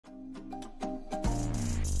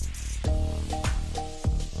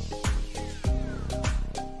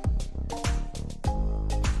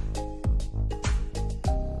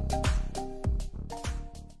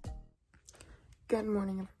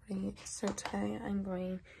morning, everybody. So today I'm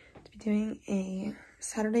going to be doing a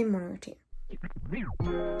Saturday morning routine.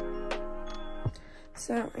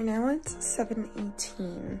 So right now it's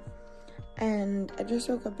 7:18 and I just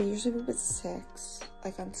woke up. I usually wake up at 6,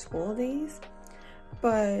 like on school days,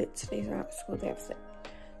 but today's not school day, obviously.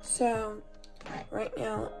 So right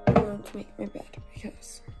now I'm going to make my bed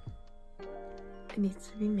because it needs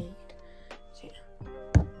to be made. So yeah.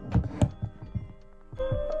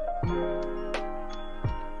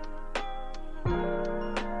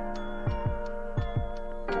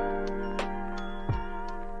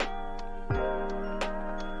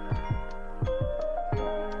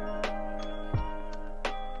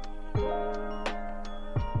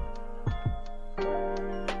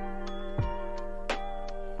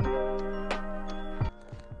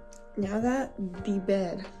 Now that the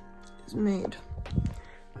bed is made,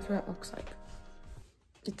 that's what it looks like.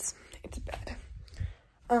 It's a bed.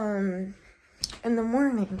 In the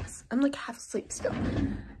mornings, I'm like half asleep still.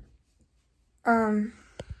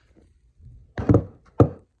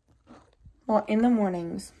 Well, in the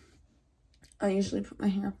mornings, I usually put my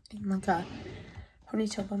hair in like a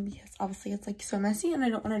ponytail bun because obviously it's like so messy and I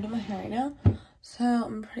don't want to do my hair right now. So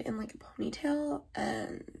I'm putting it in like a ponytail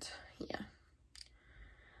and yeah.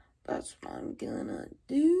 That's what I'm gonna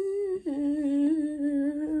do.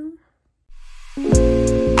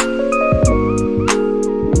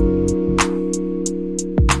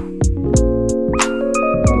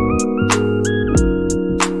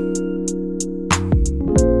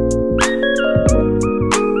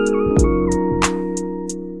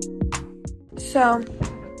 So,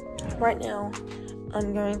 right now,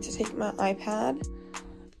 I'm going to take my iPad.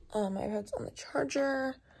 My iPad's on the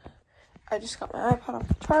charger. I just got my iPad off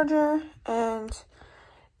the charger, and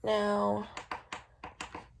now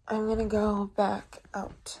I'm gonna go back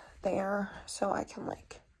out there so I can,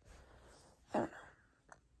 like, I don't know.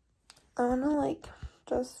 I wanna, like,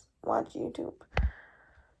 just watch YouTube.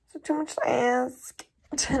 Is it too much to ask?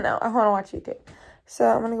 No, I wanna watch YouTube. So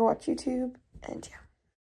I'm gonna go watch YouTube, and yeah.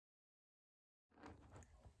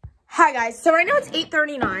 Hi guys, so right now it's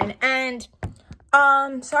 8:39 and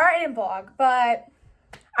sorry I didn't vlog, but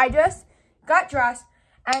I just got dressed,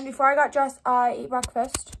 and before I got dressed I ate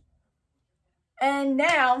breakfast, and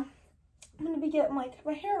now I'm gonna be getting like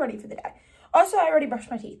my hair ready for the day. Also, I already brushed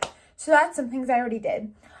my teeth, so that's some things I already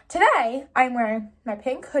did. Today I'm wearing my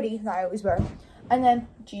pink hoodie that I always wear and then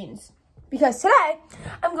jeans because today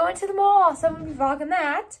I'm going to the mall, so I'm gonna be vlogging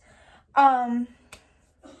that.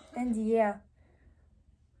 And yeah.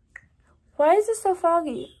 Why is this so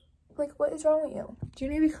foggy? Like, what is wrong with you? Do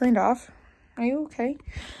you need to be cleaned off? Are you okay?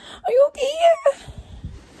 Are you okay?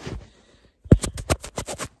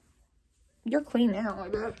 You're clean now, I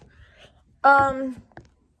bet.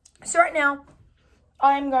 So right now,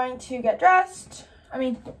 I'm going to get dressed.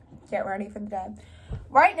 Get ready for the day.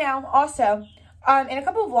 Right now, also, in a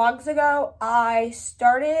couple of vlogs ago, I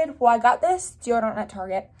got this deodorant at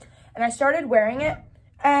Target, and I started wearing it.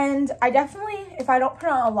 And I definitely, if I don't put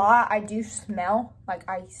on a lot, I do smell. Like,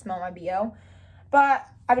 I smell my BO. But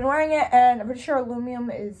I've been wearing it, and I'm pretty sure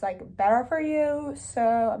aluminum is, like, better for you.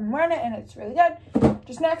 So I've been wearing it, and it's really good.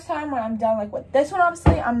 Just next time when I'm done, like, with this one,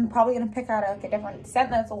 obviously, I'm probably going to pick out, like, a different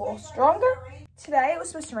scent that's a little stronger. Today, it was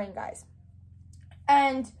supposed to rain, guys.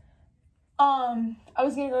 And, I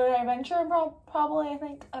was going to go to an adventure, probably, I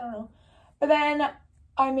think. I don't know. But then,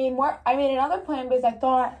 I made another plan because I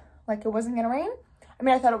thought, like, it wasn't going to rain.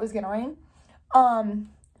 I thought it was gonna rain.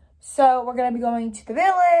 So we're gonna be going to the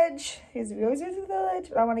village, because we always go to the village,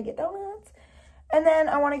 but I wanna get donuts. And then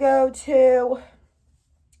I wanna go to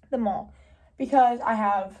the mall, because I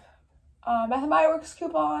have Bath & Body Works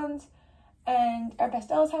coupons, and Air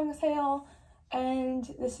Pastel is having a sale, and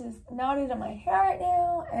this is knotted in my hair right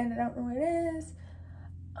now, and I don't know what it is.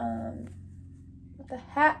 What the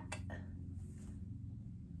heck?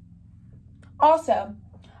 Also,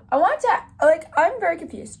 I want to, like, I'm very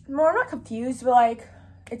confused. Well, I'm not confused, but, like,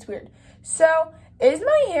 it's weird. So, is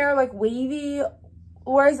my hair, like, wavy,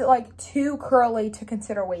 or is it, like, too curly to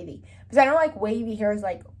consider wavy? Because I know, like, wavy hair is,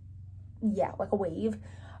 like, yeah, like a wave.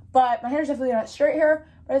 But my hair is definitely not straight hair,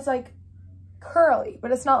 but it's, like, curly.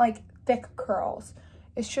 But it's not, like, thick curls.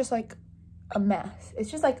 It's just, like, a mess.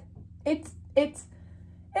 It's just, like, it's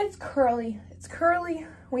curly. It's curly,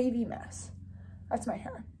 wavy mess. That's my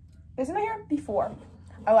hair. This is my hair before.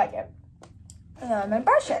 I like it. And I'm gonna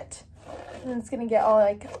brush it. And it's gonna get all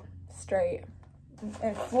like straight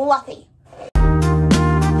and fluffy.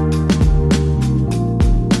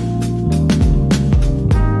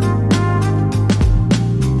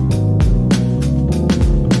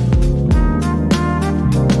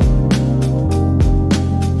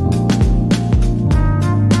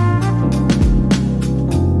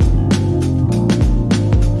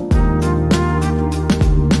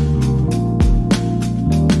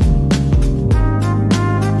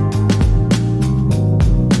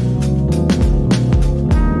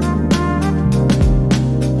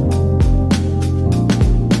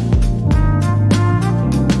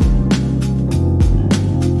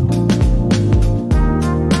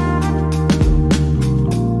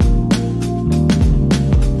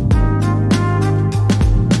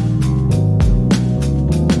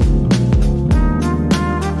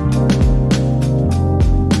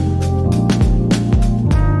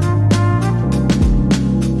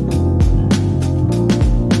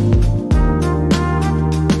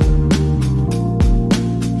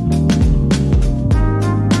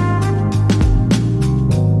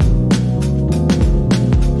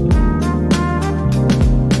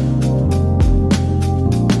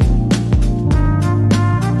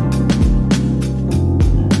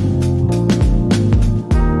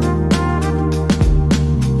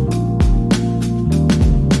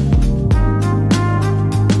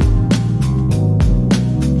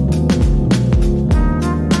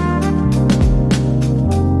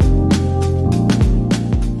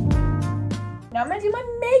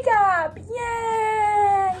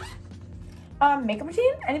 makeup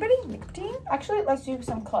routine? Anybody? Makeup routine? Actually, let's do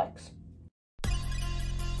some clicks.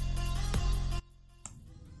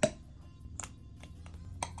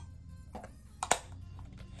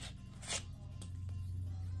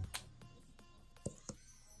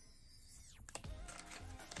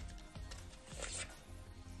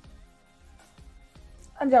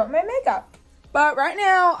 I'm done with my makeup. But right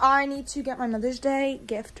now, I need to get my Mother's Day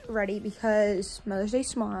gift ready because Mother's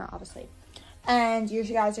Day's tomorrow, obviously. And you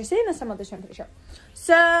guys are seeing this on Mother's Day, I'm pretty sure.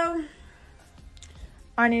 So,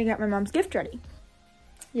 I need to get my mom's gift ready.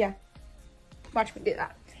 Yeah. Watch me do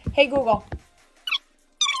that. Hey, Google.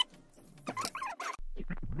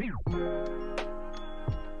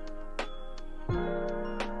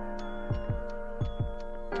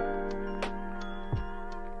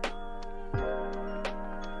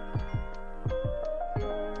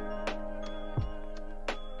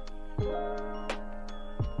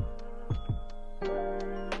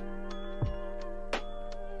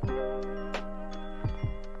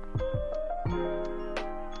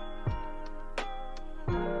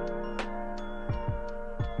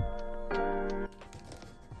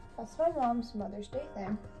 That's my mom's Mother's Day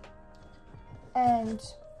thing. And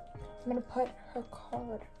I'm gonna put her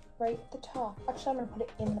card right at the top. Actually, I'm gonna put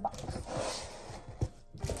it in the box.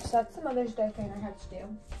 So that's the Mother's Day thing I had to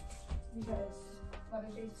do because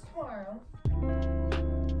Mother's Day is tomorrow.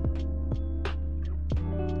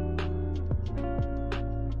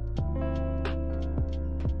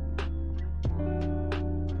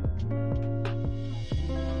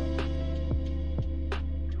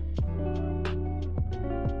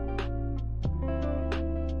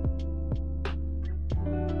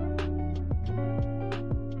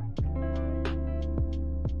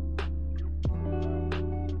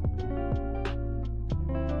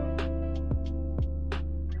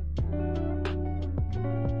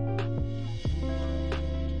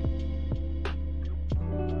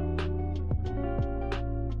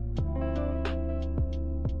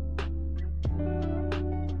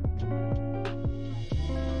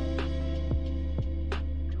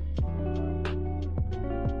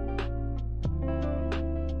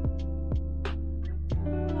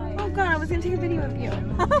 Oh god, I was gonna take a video of you.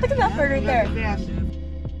 Look at that bird right there.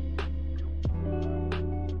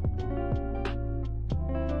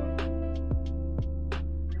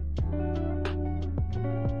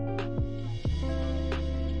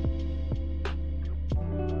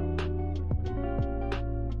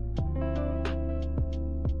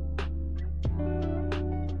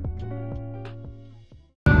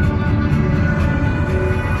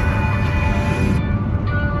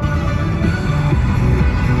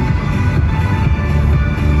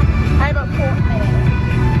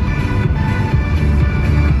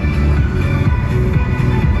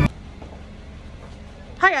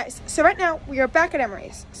 So right now we are back at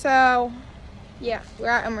Emery's. So yeah, we're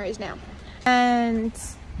at Emery's now. And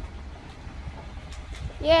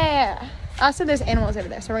yeah, also there's animals over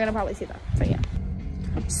there, so we're gonna probably see them. So yeah.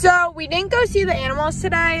 So we didn't go see the animals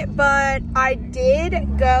today, but I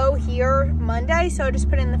did go here Monday, so I just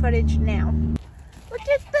put in the footage now. Look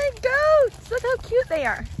at the goats! Look how cute they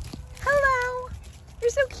are. Hello! You're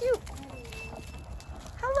so cute.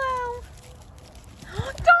 Hello.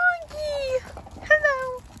 Donkey!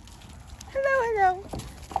 Hello. Hello, hello.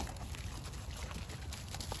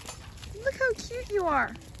 Look how cute you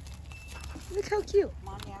are. Look how cute.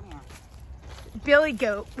 Come on down here. Billy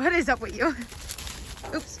Goat, what is up with you?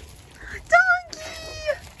 Oops. Donkey!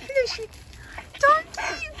 Hello, sheep.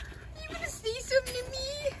 Donkey! You want to say something to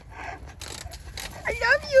me? I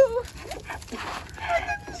love you. I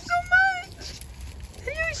love you so much.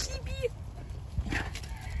 Hello, sheepy.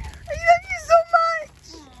 I love you so much.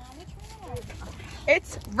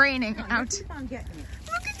 It's raining out. Look at Donkey.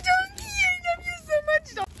 I love you so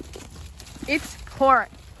much. It's pouring.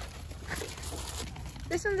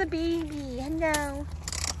 This one's a baby. Hello.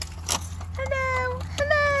 Hello.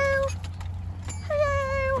 Hello.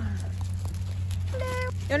 Hello. Hello.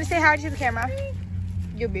 You want to say hi to the camera?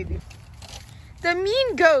 Your baby. The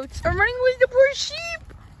mean goats are running with the poor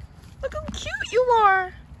sheep. Look how cute you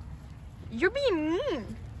are. You're being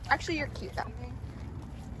mean. Actually, you're cute though.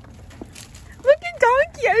 Look at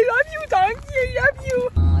Donkey. I love you, Donkey. I love you.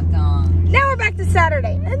 Now we're back to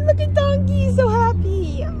Saturday. And look at Donkey. He's so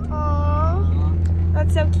happy. Aww.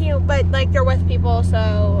 That's so cute. But like they're with people,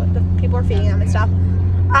 so the people are feeding them and stuff.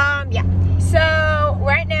 Yeah. So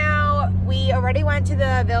right now we already went to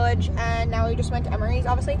the village and now we just went to Emery's,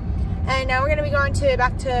 obviously. And now we're gonna be going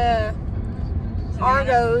back to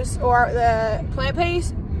Argos or the plant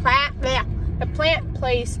place. The plant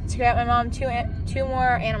place to get my mom two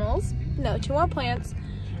more animals. No, 2 more plants.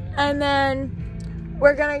 And then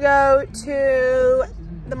we're gonna go to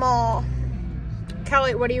the mall.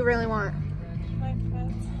 Kelly, what do you really want?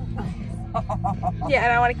 Yeah,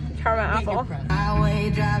 and I want to try my apple.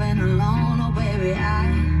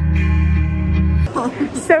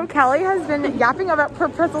 So Kelly has been yapping about her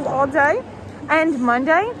pretzels all day, and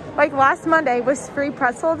Monday, like last Monday, was free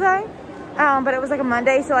pretzel day, but it was like a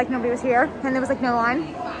Monday, so like nobody was here, and there was like no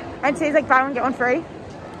line. And today's like buy one get one free.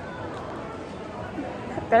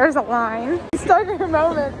 There's a line. Started her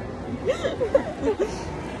moment.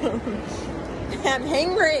 I'm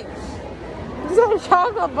hangry. This is a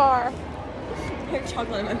chocolate bar. I have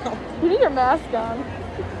chocolate in my mouth. You need your mask on.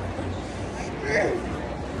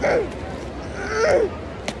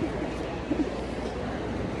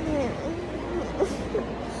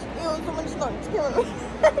 Someone starts killing me.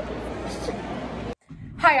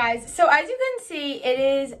 Hi guys, so as you can see, it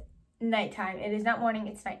is nighttime. It is not morning,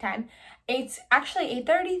 it's nighttime. It's actually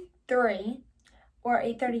 8:33 or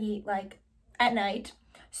 8:38 like at night.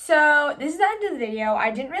 So this is the end of the video.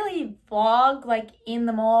 I didn't really vlog like in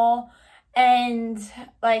the mall and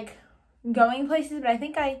like going places, but I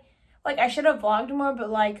think I should have vlogged more, but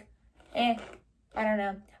like I don't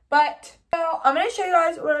know. But so I'm gonna show you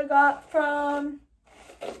guys what I got from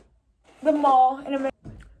the mall in a minute.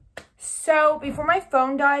 So before my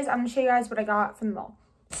phone dies, I'm gonna show you guys what I got from the mall.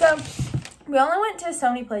 So we only went to so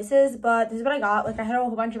many places, but this is what I got. Like I had a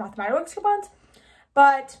whole bunch of Bath & Body Works coupons,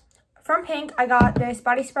 but from Pink, I got this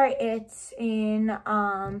body spray. It's in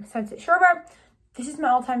Sunset Sherbet. This is my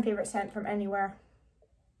all-time favorite scent from anywhere.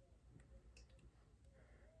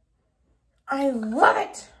 I love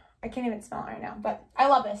it. I can't even smell it right now, but I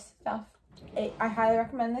love this stuff. I highly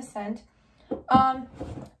recommend this scent.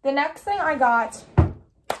 The next thing I got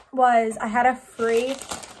was I had a free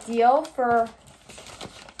deal for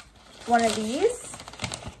one of these.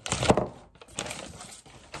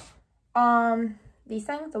 These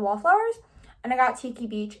things, the wallflowers, and I got Tiki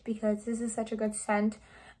Beach because this is such a good scent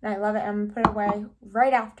and I love it. I'm gonna put it away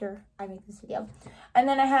right after I make this video. And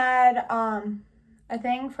then I had a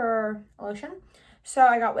thing for lotion, so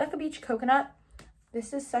I got Wicca Beach Coconut.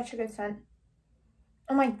 This is such a good scent.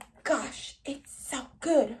 Oh my gosh, it's so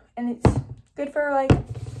good, and it's good for like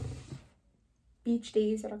beach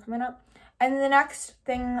days that are coming up. And then the next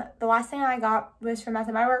thing, the last thing I got was from Bath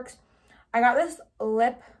 & Body Works. I got this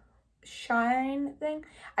lip shine thing.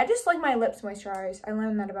 I just like my lips moisturized. I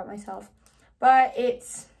learned that about myself. But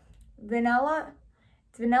it's vanilla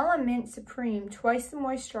mint supreme, twice the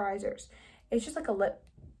moisturizers. It's just like a lip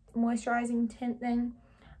moisturizing tint thing.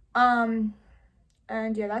 And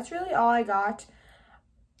yeah, that's really all I got.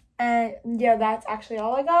 And yeah, that's actually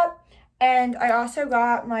all I got. And I also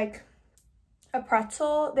got like a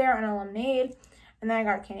pretzel there and a lemonade. And then I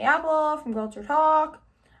got a candy apple from Culture Talk.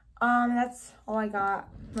 That's all I got.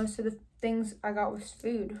 Most of the things I got was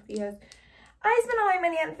food because I spend all my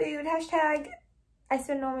money on food. Hashtag I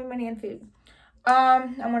spend all my money on food.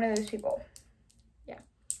 I'm one of those people. Yeah.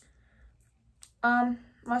 I'm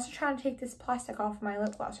also trying to take this plastic off my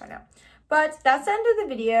lip gloss right now. But that's the end of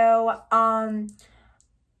the video.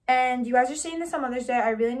 And you guys are seeing this on Mother's Day.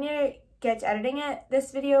 I really need to get to editing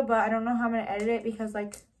this video, but I don't know how I'm gonna edit it because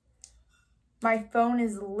like my phone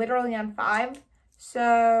is literally on 5.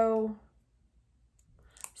 So